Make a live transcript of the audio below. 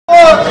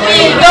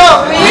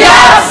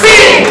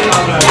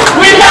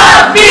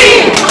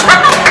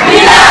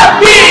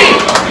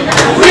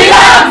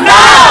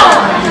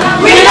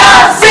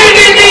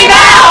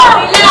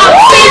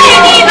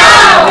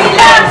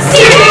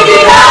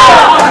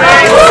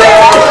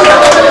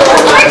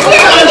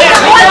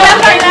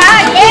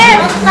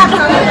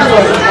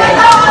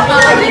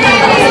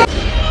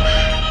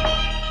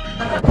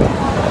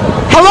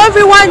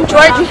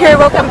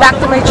back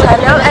to my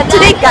channel. And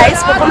today guys,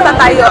 pupunta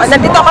tayo.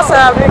 Nandito ako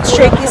sa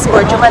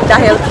JUAR GEE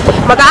dahil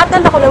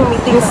mag-a-attend ako ng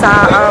meeting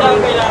sa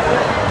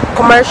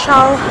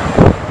commercial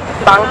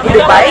bank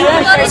Dubai.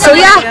 So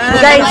yeah,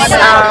 guys,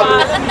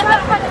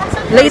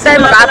 later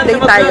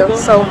mag-update tayo.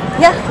 So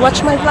yeah,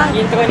 watch my vlog.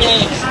 I'm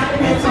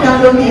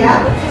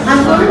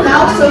going to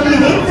now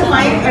circulate the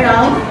mic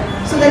around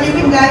so that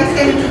you guys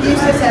can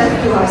introduce yourself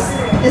to us.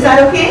 Is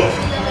that okay?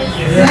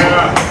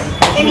 Yeah.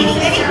 Any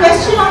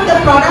question on the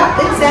product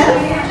itself?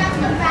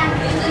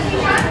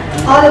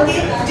 All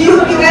okay? Do you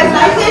guys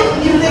like it?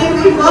 Do you think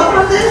we work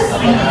on this?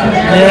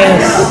 Yes.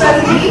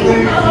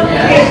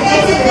 Okay.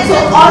 So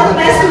all the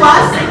best to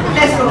us.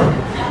 Let's go.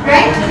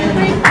 Right?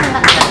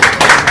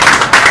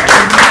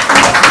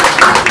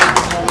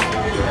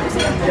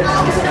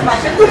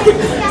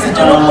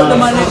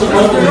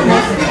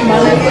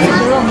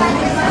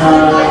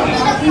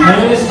 My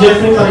name is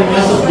Jeffrey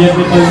Parinas of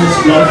Jeffrey Parinas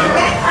Vlog.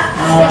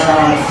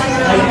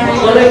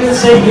 What I can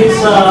say is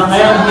I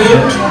am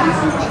here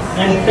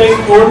and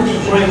thankful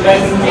for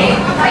inviting me,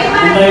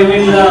 and I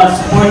will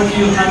support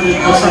you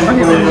 100% for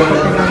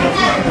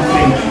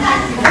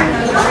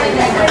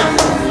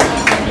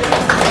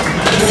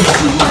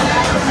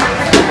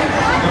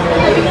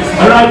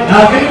Alright,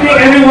 good evening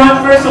everyone.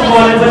 First of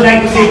all, I would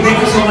like to say thank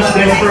you so much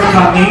guys for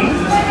coming.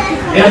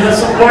 And the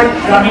support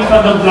coming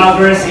from the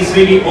vloggers is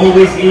really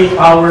always a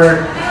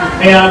power.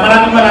 Kaya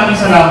maraming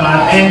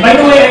salamat. And by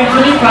the way, I'm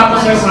Julie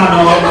Professor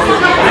Sano.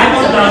 I'm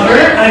a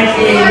vlogger.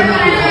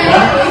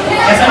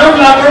 As a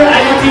vlogger,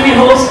 I'm a TV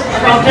host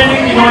from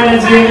Trending Pinoy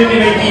and Zero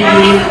Pinoy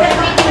TV.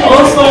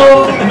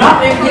 Also,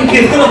 not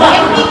everything.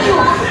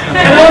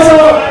 And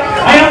also,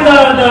 I'm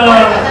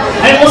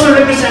also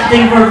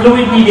representing for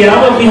Fluid Media.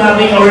 We'll be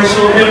having our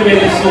show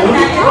very soon.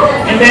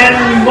 And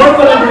then more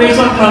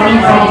collaboration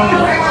coming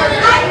from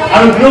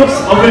our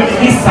groups over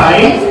this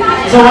side.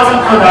 So what's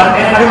up for that?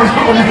 And I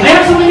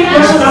have so many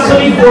questions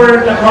actually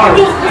for the card.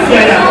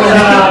 Yeah,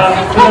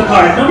 for the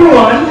card. Number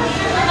one,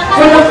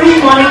 for the free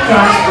money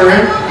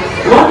transfer,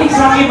 what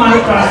exactly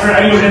money transfer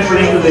are you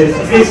referring to this?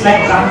 Is this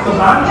like bank to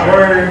bank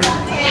or?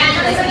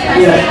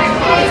 Yeah.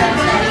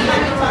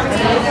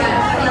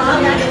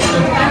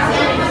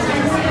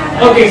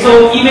 Okay,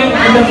 so even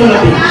in the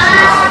Philippines.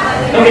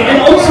 Okay, and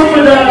also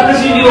for the, because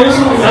you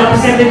also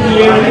presented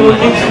here, you will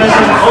give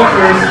special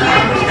offers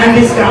and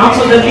discounts.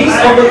 So the list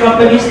of the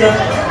companies that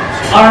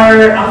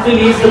are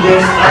affiliates to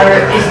this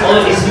is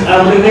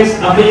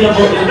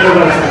available in their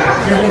website.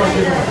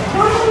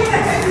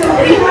 So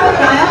we have a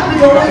tie-up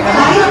with over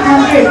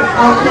 500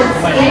 outlets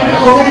in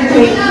over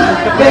 20.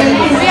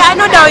 Kaya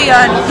ano daw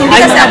yun? Hindi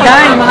ay, kasi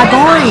ako. mga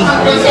doy.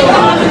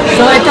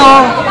 So ito,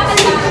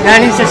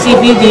 galing sa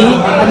CBD,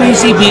 ano yung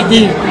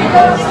CBD?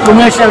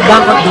 Commercial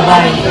Bank of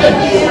Dubai.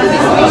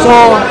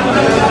 So,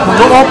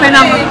 mag-open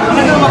ang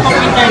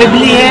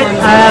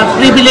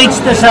privilege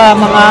to sa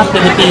mga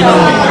Pilipino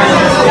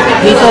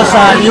dito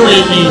sa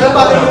UAE.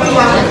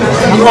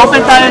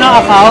 Mag-open tayo ng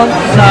account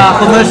sa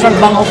Commercial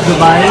Bank of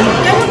Dubai.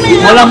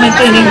 Walang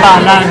maintaining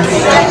balance.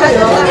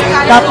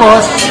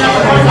 Tapos,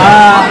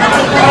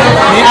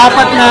 may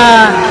 4 na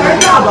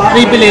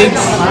privilege.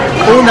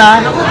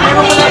 Una,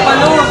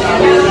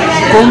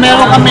 kung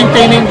meron ka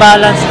maintaining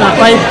balance na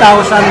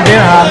 5,000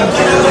 dirhams,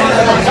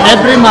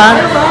 every month,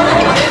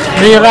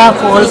 may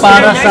raffle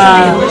para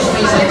sa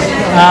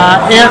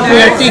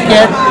airfare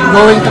ticket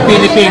going to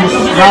Philippines,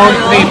 round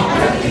trip.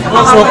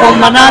 So kung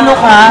manalo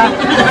ka,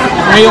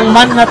 ngayong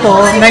month na to,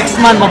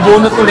 next month,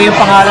 mabunot ulit yung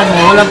pangalan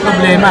mo, walang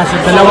problema. So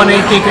dalawa na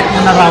yung ticket mo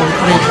na round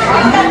trip.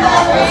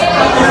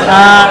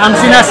 Ang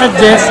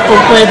sinasuggest,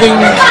 kung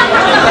pwedeng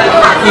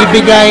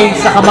ibigay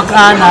sa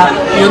kamag-anak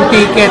yung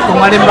ticket,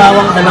 kung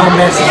halimbawang 2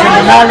 beses yung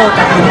nanalo,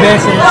 3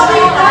 beses,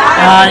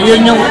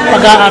 yun yung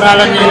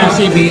pag-aaralan nyo ng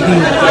CBD.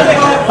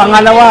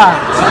 Pangalawa,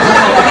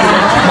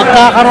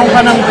 magkakaroon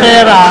ka ng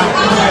pera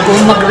kung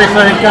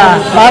mag-refer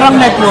ka. Parang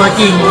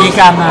networking, hindi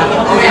ka nga.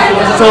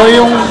 So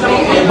yung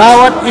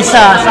bawat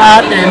isa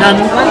sa atin na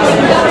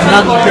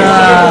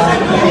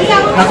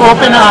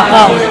nag-open ng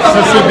account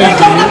sa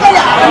CBD,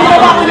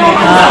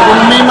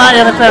 kung may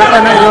ma-refer ka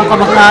na iyong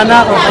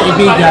kamag-anak o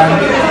kaibigan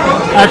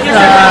at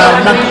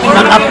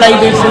nag-apply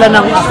din sila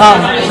ng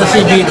account sa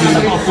CBD,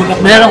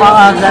 meron ka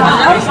agad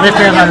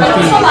referral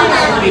fee.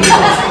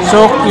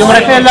 So yung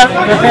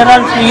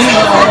referral fee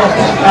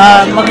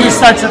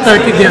mag-start sa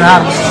 30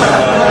 dirhams.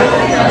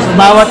 So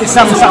bawat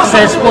isang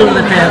successful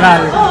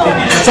referral.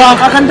 So ang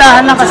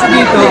kagandahan lang kasi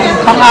dito,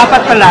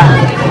 pang-apat pala.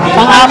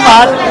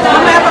 Pang-apat,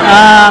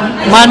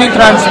 money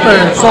transfer.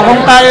 So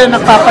kung tayo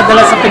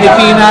nagpapadala sa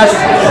Pilipinas,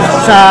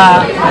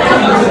 sa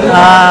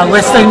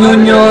Western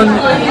Union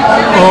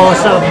o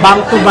sa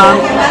bank to bank,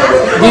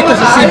 dito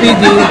sa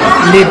CBD,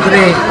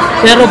 libre.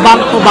 Pero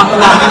bank to bank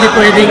lang, hindi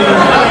pwedeng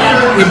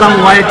ibang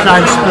wire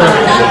transfer.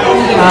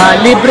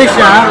 Libre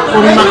siya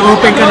kung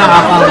mag-open ka ng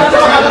account.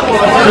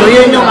 So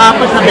yun yung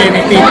 4 na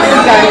benefits.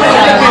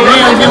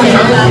 Ngayon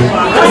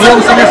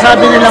yung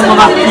sinasabi nilang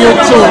mga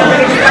future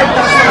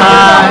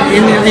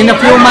in a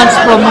few months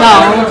from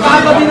now,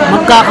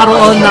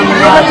 magkakaroon ng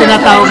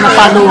tinatawag na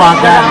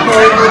paluwagan.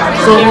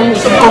 So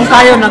kung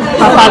tayo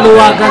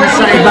nagpapaluwagan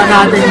sa iba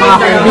nating mga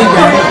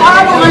kaibigan,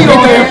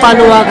 ito yung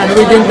paluwagan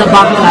within the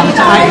bank lang,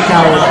 tsaka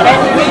ikaw.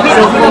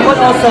 So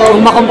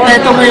kung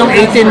makompleto mo yung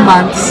 18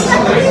 months,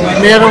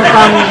 meron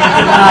kang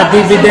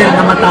dividend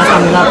na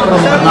matatanggap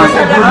from the bank.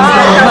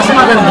 Mas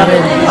maganda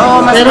rin.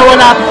 Pero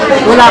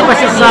wala pa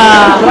siya sa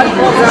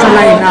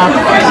line-up.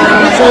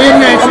 So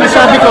yun nga,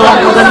 sinasabi ko, ang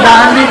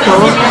kagandahan dito,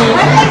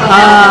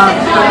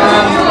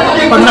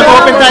 pag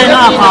nag-open tayo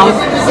ng account,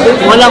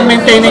 walang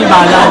maintaining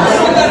balance.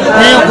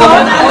 Ngayon,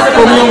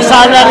 kung yung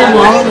salary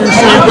mo, yung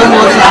sweldo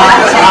mo sa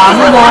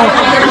amo mo,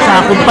 sa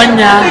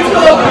kumpanya,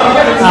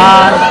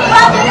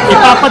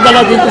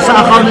 ipapadala dito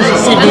sa account mo sa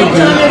CBD,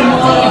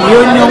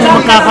 yun yung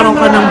magkakaroon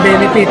ka ng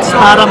benefits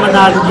para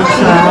manalo dun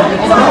sa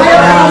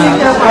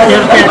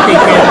airfare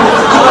ticket.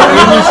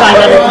 Yun yung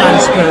salary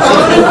transfer. So,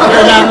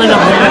 kailangan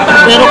lang.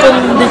 Pero kung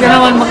hindi ka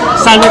naman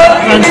salary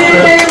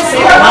transfer,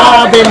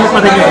 makaka-avail mo pa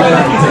rin yung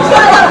iba.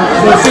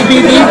 So,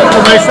 CBD,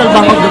 Commercial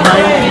Bank of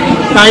Dubai,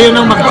 tayo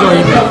nang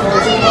mag-join.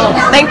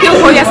 Thank you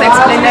Kuya sa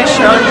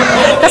explanation.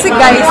 Kasi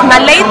guys,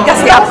 na-late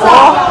kasi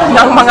ako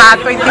ng mga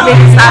 20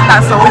 minutes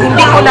ata. So,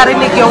 hindi ko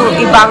narinig yung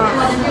ibang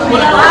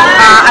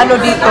ano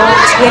dito,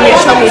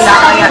 explanation nila.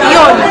 Kaya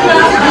yun,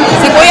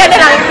 si Kuya na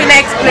lang yung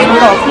pina-explain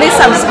ko. Please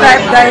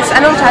subscribe guys.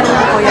 Anong channel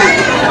mo Kuya?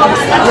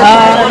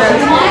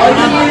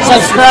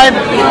 Subscribe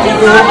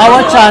to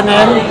our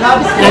channel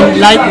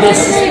and like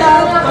this.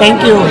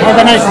 Thank you. Have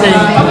a nice day.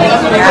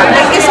 Yeah,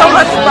 thank you so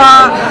much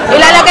po.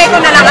 Ilalagay ko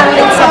na lang ang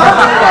link sa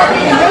baba ko.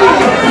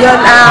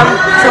 Yun,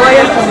 so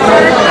ayun po.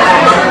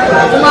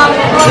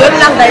 Yun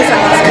lang guys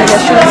ang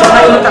explanation. So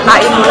ngayon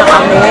kakain muna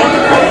kami.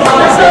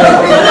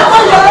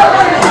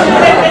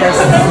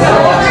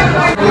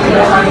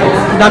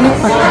 Daming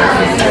pa.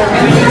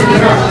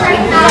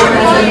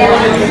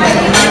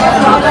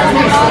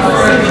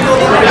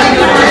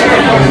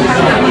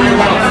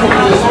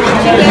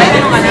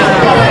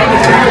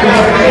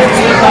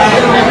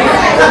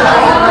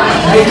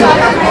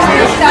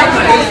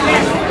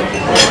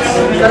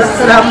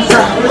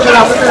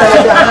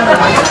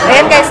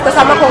 Ayan guys,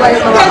 kasama ko ngayon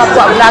mga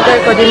kapwa vlogger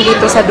ko din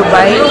dito sa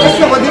Dubai.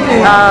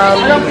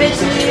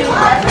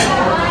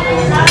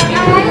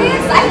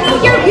 I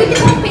put your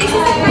beautiful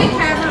faces in my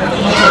camera.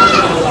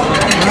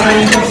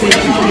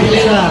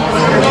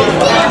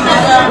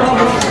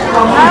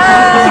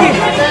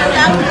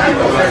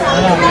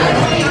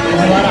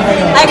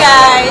 Hi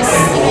guys!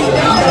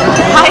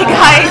 Hi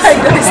guys! Hi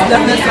guys!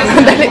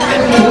 Sandali.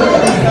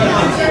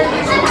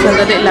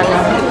 Sandali lang.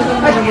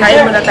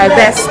 Kain muna tayo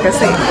best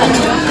kasi.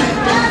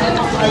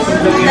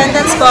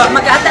 Attendance ko,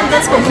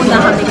 mag-attendance ko muna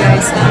kami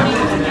guys.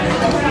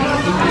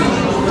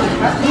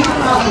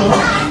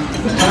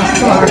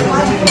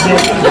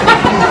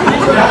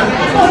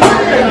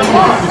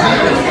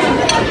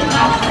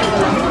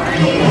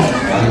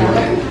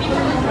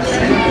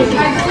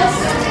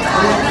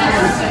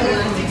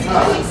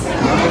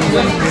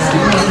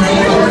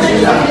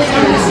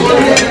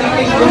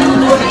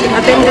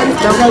 Attendance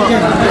daw po.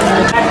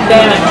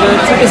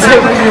 It's a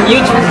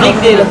huge big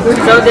deal.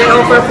 So they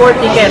offer 4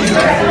 tickets.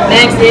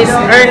 Next is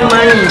earn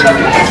money,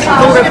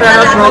 2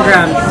 referral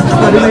programs.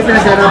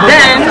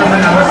 Then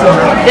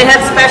they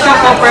have special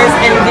offers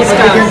and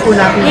discounts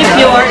if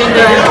you are in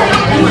the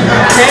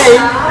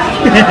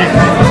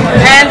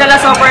and the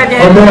last offer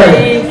they offer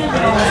free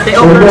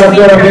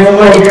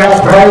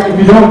right? If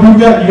you don't do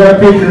that, you gotta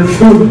pay for your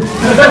food.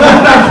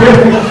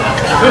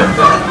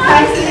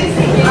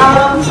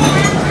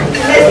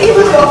 Leslie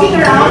was walking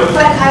around,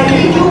 but I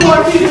really do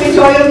want you to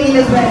enjoy your meal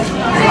as well.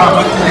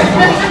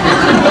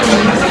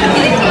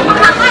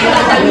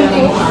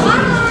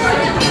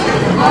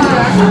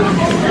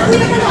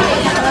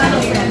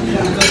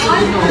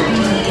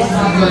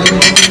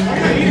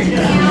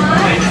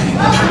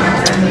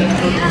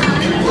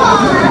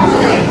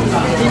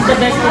 It's the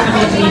best way to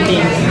make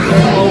meetings.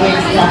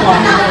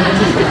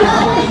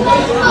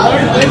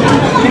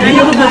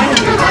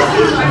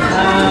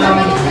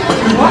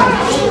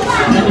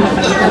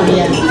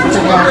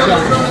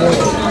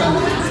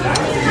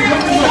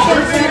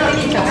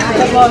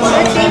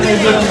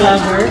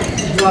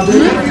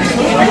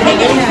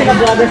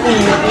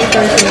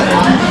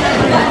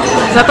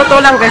 Sa totoo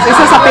lang guys,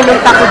 isa sa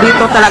pinunta ko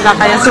dito talaga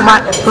kaya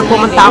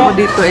pumunta ako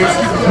dito is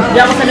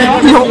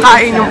yung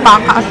kain, yung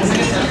pakat.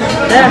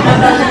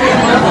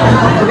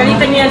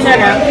 Pagalitan niya sir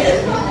ha?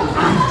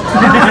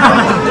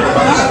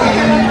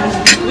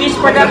 Wish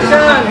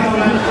Production!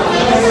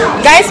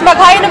 Guys,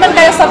 mag-hi naman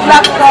kayo sa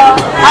vlog ko.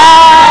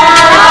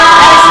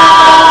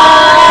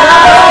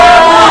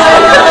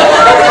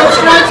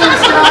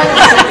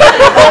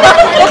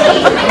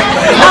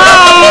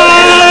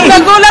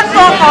 Nagulat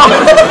po ako.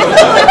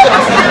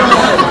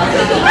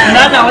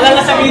 Wala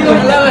na sa video.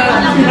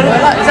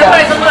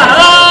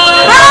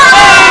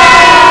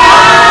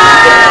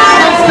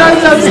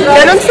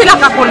 Ganun sila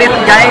kakulit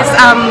guys.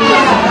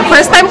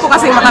 First time time ko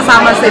kasi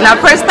makasama sila.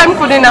 First time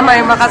ko din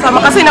naman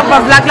makasama. Kasi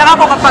nagpa-vlog lang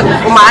ako kapag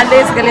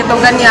umaalis, ganito,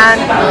 ganyan.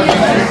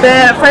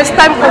 First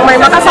time ko may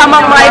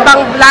makasamang mga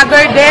ibang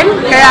vlogger din.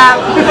 Kaya,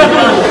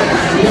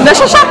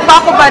 nasa-shock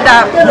pa ako ba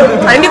na?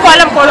 Hindi ko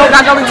alam kung anong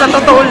gagawin sa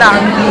totoo lang.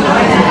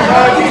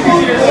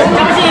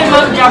 Kasi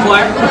yung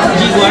JUAR?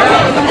 JUAR?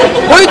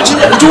 Uy,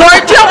 JUAR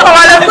GEE ang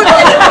pangalan ko.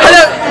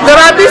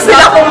 Grabe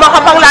sila kung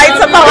makapanglait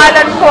sa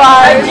pangalan ko.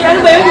 Ano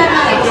ba yun?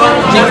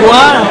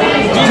 JUAR.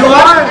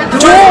 JUAR.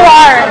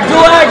 JUAR. JUAR.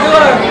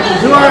 JUAR.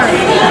 JUAR.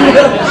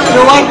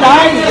 JUAR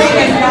time.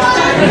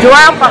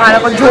 JUAR ang pangalan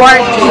ko. JUAR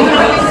GEE.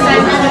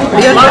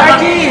 JUAR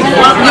GEE.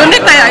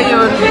 Unit kaya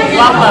yun.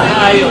 Wapa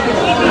kayo.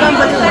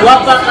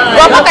 Wapa kayo.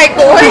 Wapa kay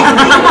Kuy.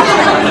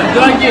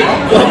 JUAR GEE.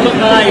 Wapa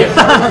kayo.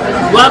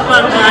 Wapa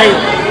kayo.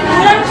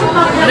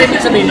 Ano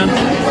yung sabihin nun?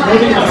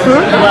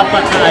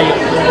 Wapa kayo.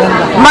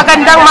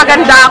 Magandang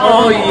maganda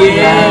ako. Oh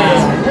yeah.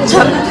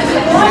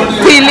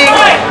 Feeling.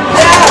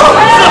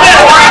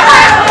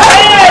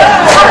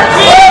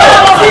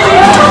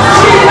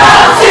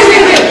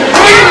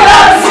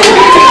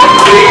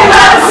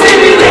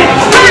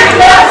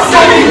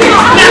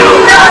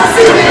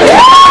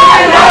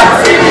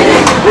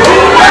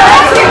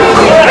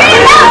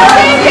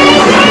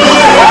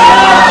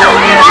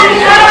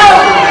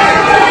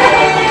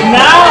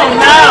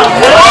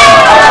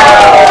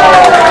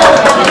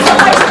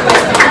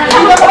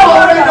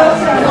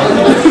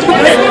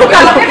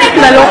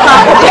 Naloka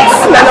ako, guys.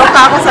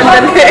 Naloka ako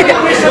sandali.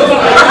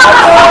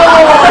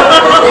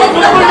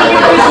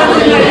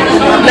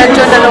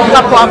 Medyo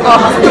naloka po ako.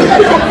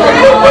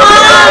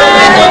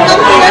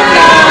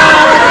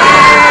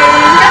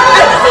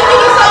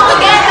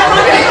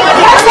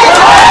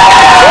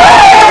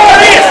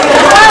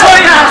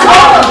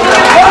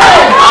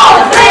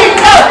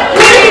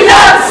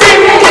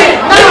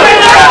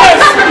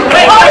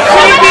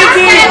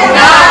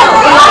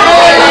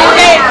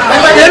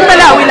 Yun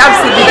pala, we love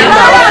CBD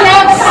now.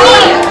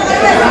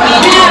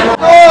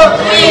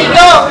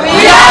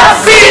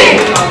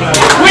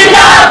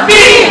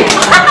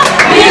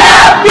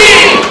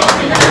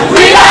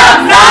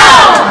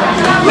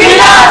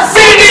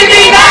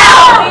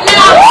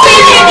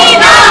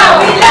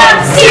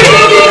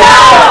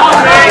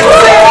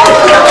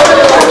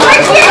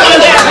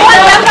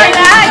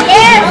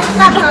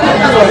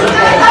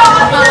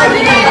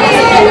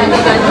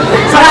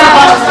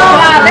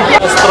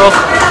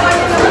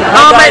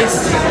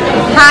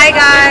 Hi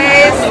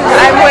guys,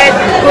 I'm with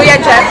Kuya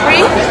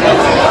Jeffrey.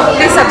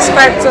 Please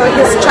subscribe to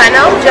his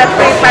channel,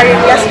 Jeffrey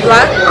Parilias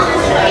Vlog.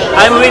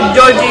 I'm with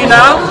Georgie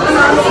now.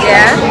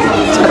 Yeah.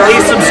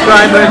 Please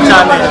subscribe our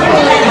channel.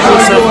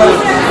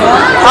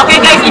 Okay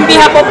guys, in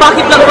behalf of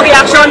Bakit Vlog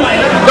Reaction,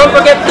 don't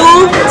forget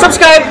to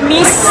subscribe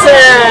Miss...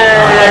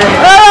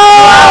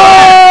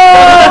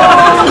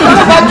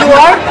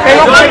 JUAR?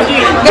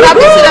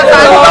 Grabe sila sa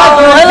ano.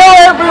 Hello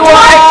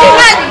everyone!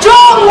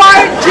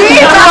 JUAR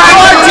GEE!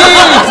 JUAR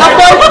GEE!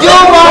 Support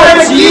JUAR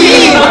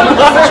GEE!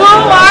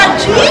 JUAR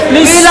GEE!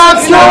 We love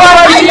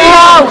JUAR GEE!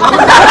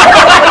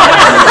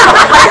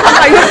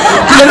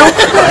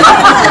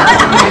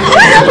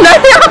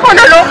 Naiyak ako,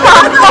 naloka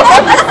ako.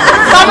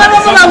 Tama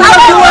naman ang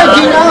love JUAR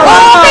GEE!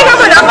 Okay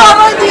naman ako.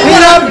 We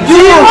love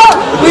you!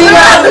 We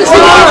love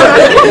JUAR!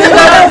 We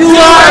love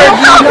JUAR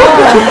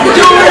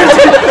GEE!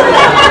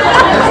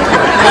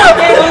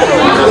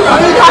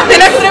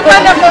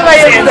 Tinagtripan ako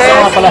ngayon din.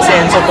 Enzo pala si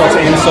Enzo to, si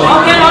Enzo.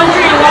 Okay, on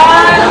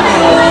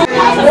 3, 1.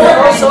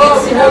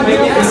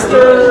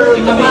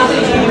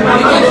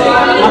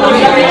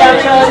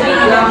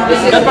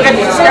 Don't forget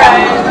to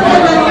subscribe.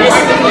 This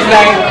is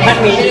like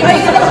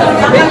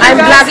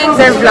I'm vlogging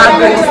their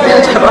vloggers.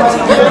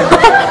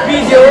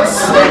 videos.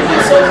 Thank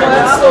you so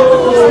much.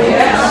 So,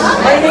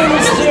 my name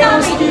is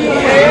James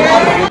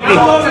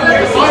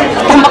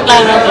Tumakla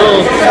na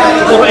to.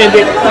 Puro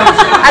edit.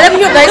 Alam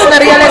nyo guys,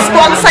 na-realize ko,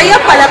 ang saya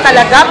pala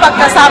talaga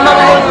pagkasama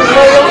mo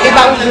yung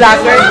ibang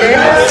vlogger din.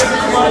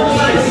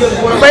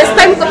 First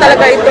time ko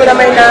talaga ito na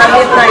may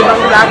na-meet na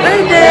ibang vlogger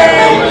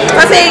din.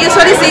 Kasi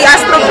usually si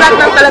Astro Vlog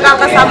lang talaga ang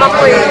kasama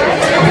ko eh.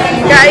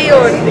 Kaya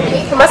yun,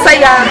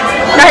 masaya.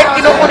 Kahit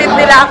kinukulit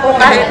nila ako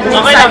kahit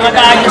Okay lang,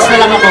 mag-a-adjust na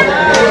lang ako.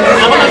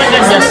 Ako na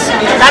mag-adjust.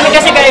 Dami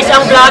kasi guys,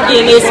 ang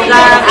vlogging is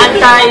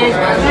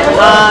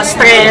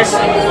anti-stress,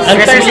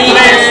 stress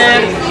reliever,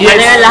 Yes.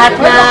 ano yan, lahat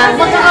na...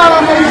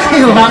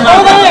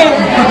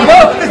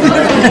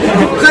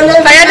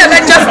 Kaya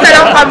nag-adjust na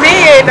lang kami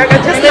eh.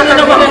 Nag-adjust na Ano kami.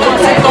 naman ang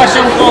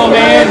sitwasyon ko,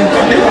 men?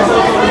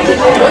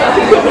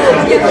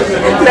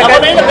 Ako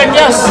na yung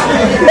nag-adjust.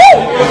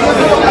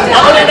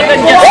 Ako na yung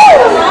nag-adjust.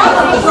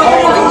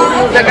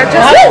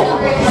 Nag-adjust.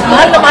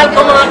 Mahal na mahal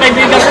ko mga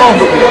kaibigan ko.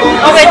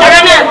 Okay, tara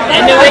na!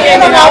 Anyway,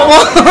 hindi na ako.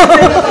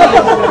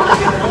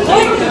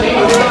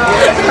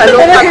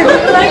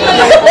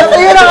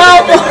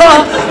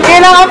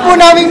 Kailangan po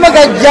namin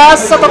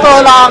mag-adjust sa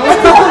totoo lang.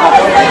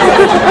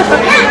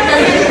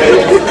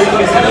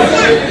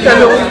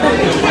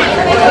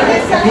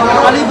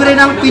 Kalibre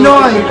ng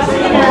Pinoy.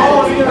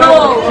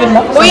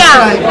 Kuya,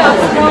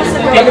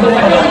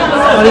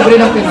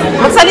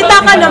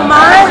 magsalita ka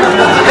naman.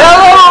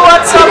 Hello,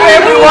 what's up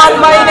everyone?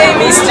 My name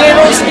is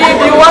JUAR GEE.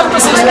 If you want to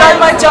subscribe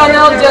my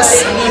channel,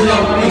 just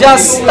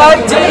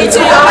type JUAR.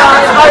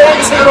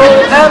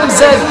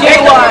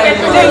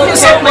 Thank you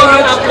so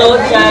much.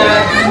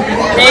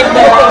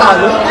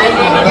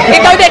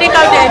 Ikaw din.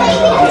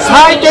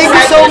 Hi, thank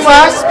you so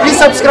much. Please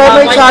subscribe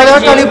my channel,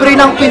 Kalibre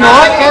ng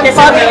Pinoy. And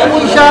family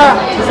po siya.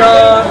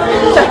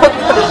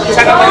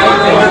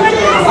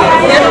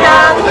 Yan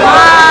lang.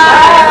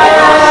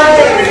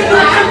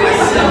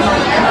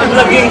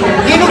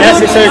 Yes,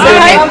 Sir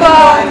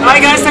Hi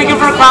guys, thank you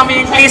for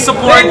coming. Please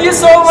support Thank you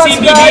so much,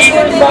 CBD guys.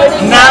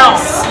 now.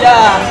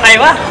 Yeah.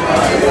 Ay, ba?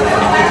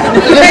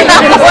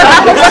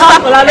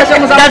 Wala na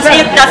siyang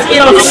masabi. That's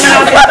it.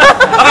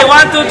 Okay,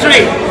 1, 2,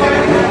 3.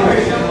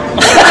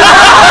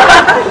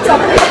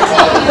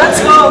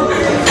 Let's go.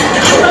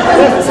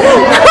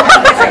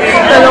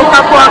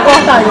 Nalungka po ako.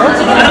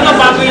 Ano nga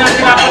bago yan?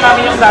 Tinapa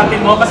namin yung dati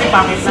mo kasi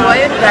pangit So na.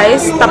 ayun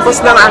guys, tapos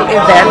na ang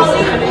event.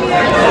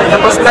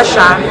 Tapos na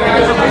siya.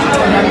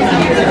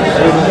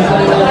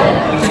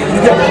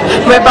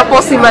 May pa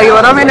po si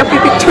Mayora, may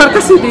napipicture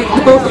kasi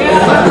dito.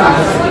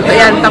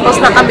 Ayan, tapos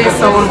na kami.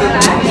 So,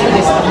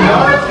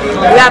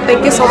 yeah,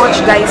 thank you so much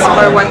guys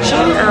for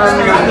watching.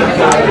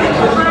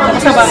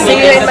 See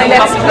you in my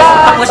next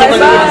vlog.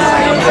 Bye-bye.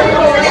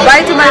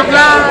 Bye to my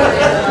vlog.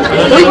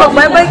 Uy,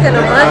 mag-bye-bye ka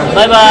naman.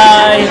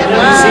 Bye-bye.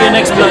 See you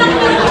next vlog.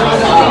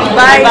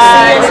 Bye.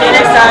 See you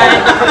next time.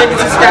 Don't forget to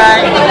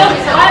subscribe.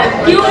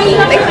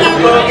 Thank you.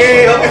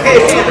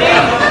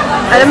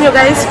 Alam nyo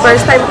guys,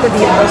 first time ko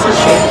dito sa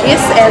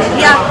Shakey's and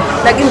yeah,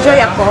 nag-enjoy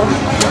ako.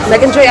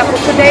 Nag-enjoy ako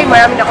today.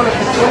 Marami na ako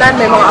natutunan.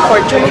 May mga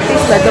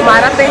opportunities na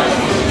dumarating.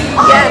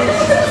 Yan.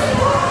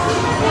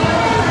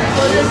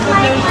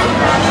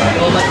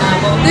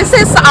 This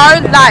is our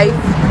life.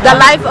 The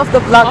life of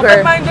the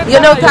vlogger. You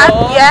know that?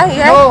 Yeah.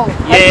 Yeah.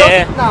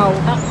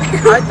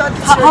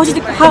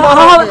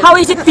 How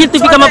is it feel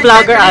to become a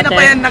vlogger, ate?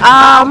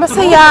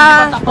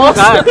 Masaya.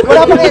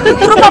 Wala pa rin.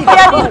 Intro pa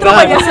yan.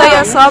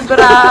 Masaya,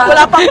 sobra.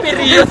 Wala pang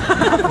period.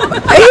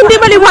 Ay, hindi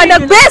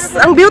maliwanag. Best!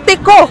 Ang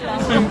beauty ko.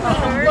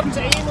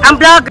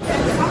 Ang vlog.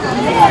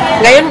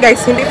 Ngayon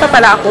guys, hindi pa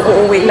pala ako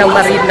uuwi ng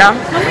Marina.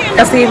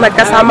 Kasi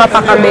magkasama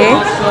pa kami.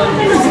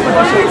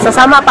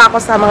 Sasama pa ako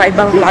sa mga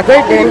ibang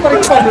vlogger din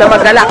na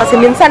magala. Kasi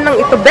minsan lang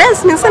ito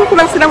best. Minsan ko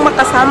lang silang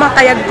makasama.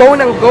 Kaya go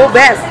ng go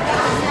best.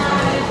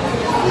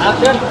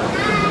 Action.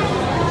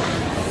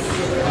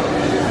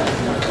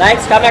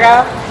 Lights,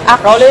 camera.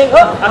 Rolling.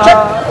 Action.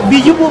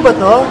 Video po ba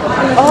to?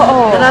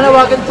 Oo.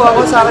 Nananawagan po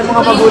ako sa aking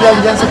mga magulang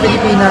dyan sa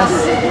Pilipinas.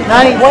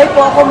 Nay, buhay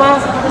po ako, ma.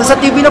 Nasa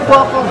TV na po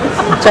ako.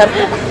 Chat.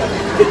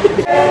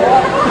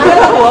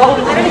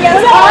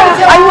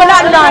 Ay, wala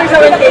na.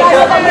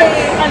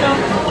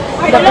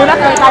 Nagulat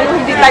lang tayo,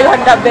 hindi tayo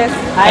handa best.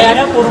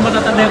 Ayan, puro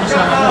matatanda yung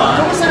kasama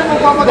mo.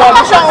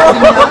 Gawa siya.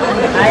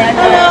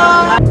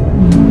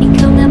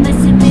 Ikaw nga ba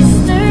si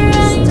Mr.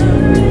 Right?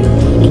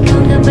 Ikaw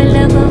nga ba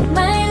love of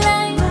my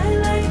life?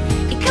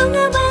 Ikaw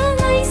nga ba ang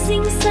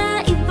icing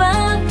sa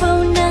ibabaw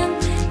ng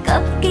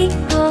cupcake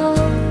ko?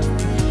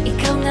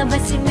 Ikaw nga ba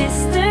si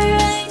Mr.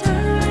 Right?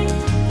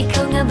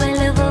 Ikaw nga ba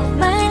love of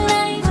my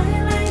life?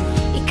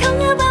 Ikaw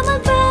nga ba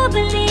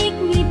magbabalik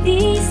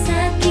ngiti sa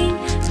aking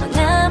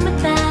mga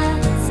mata?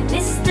 Si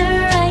Mr.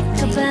 Right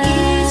ka ba?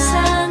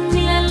 Isang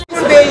nilalang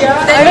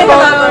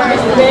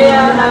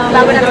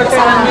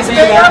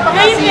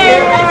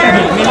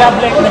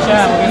Nilablek na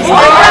siya.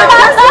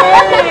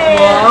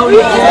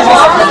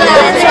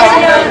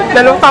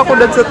 Nalungka ako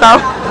doon sa tao.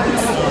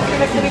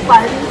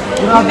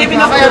 Hindi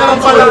pinakaya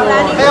naman pala.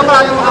 Kaya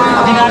pala yung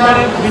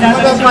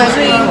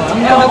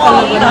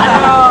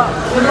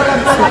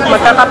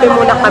Magkakape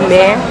muna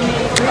kami.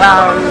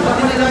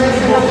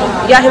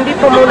 Hindi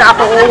po muna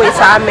ako uuwi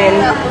sa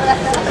amin.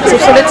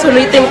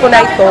 Susulit-sulitin ko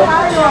na ito.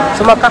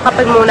 So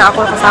magkakape muna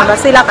ako kasama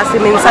sila kasi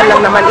minsan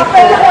lang naman ito.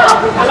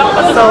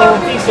 So,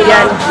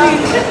 yan.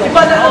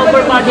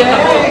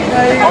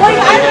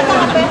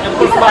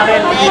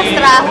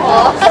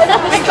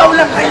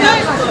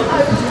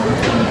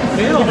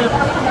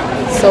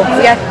 So,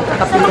 yan.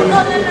 Kape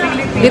muna.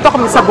 Dito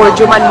kami sa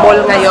Borjuman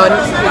Mall ngayon.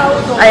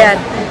 Ayan.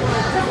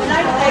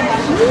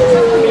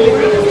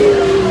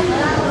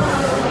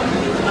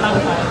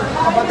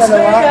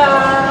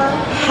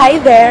 Hi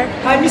there.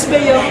 Hi, Miss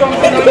Bea from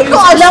Hindi ko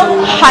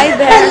alam. Hi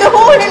there.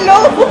 Hello,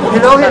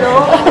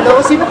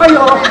 sino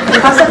kayo?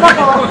 Asan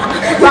ako?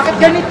 Bakit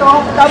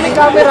ganito? Dami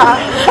camera.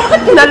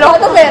 Bakit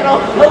naloko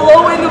meron?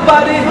 Hello,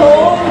 anybody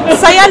home?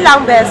 Saya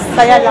lang, best.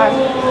 Saya lang.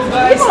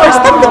 First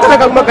time ko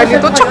talagang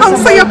maganito. Tsaka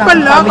ang saya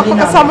pala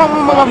kapag kasama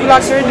mo mga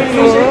vlogger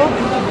dito.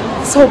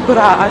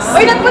 Sobra as.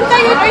 Uy, nagpunta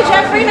yun. Uy,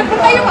 Jeffrey,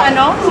 nagpunta yung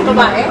ano? Si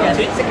babae?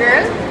 Si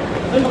girl?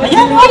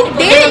 Ayan,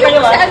 hindi.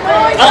 Yung sa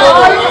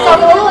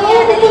ano?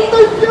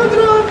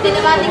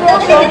 Tinamating ko.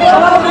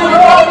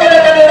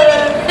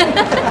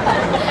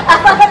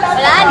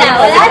 Wala na.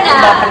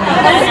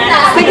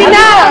 Sige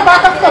na.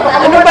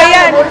 Ano ba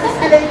yan?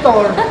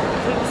 Escalator.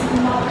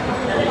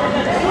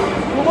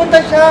 Pumunta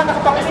siya,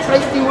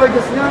 nakapang-flight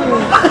stewardess nga.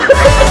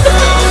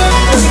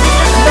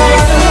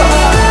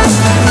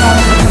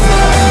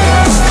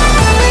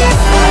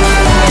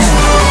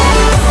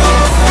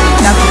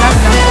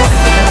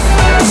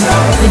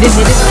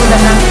 Didit sila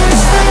na.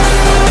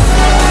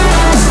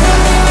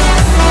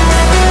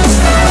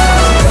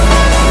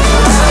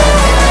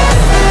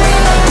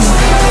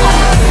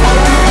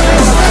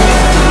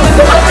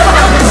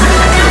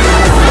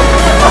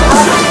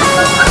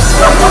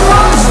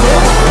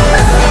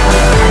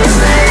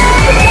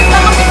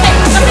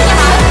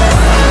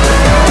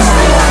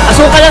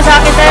 Asukal lang sa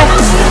akin, te.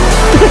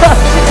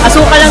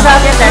 Asukal lang sa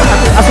akin, te.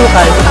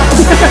 Asukal.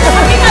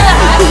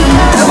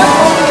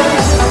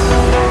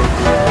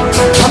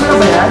 Ano na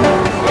ba yan?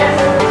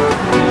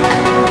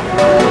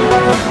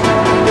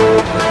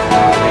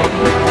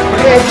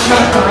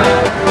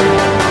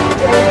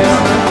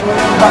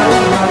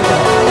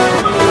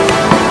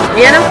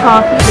 Yan ang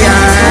coffee yan.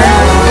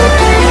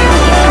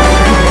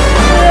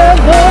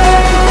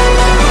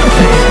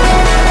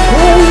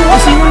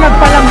 Sino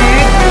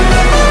nagpalamig?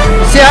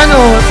 Si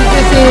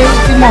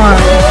Mar.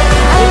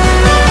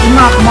 Si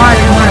Mar.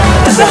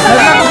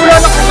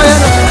 Nagkagulan ako kaya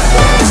na.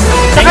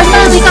 Saka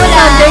hindi kang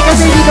Sunday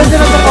kasi hindi ka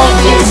sila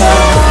coffee.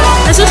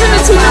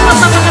 Nasusunod sino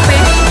magpapakape?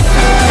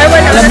 Ay,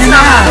 wala. Alam niyo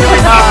na.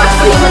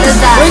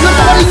 Uy,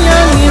 gusto ko rin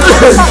yan.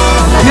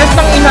 Yes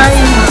ng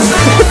inain.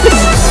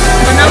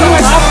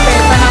 Panawag kape.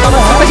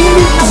 Pwede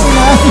yung yes ng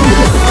inain.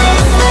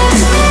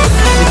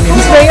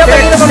 Miss Rhea,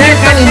 pwede naman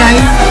yes ng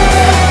inain.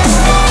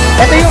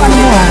 Ito yung ano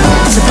mo ha.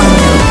 Sa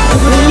pangyayon.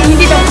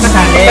 Hindi daw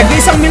kasali.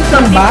 Tag-isang milk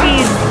lang ba?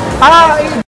 Ah,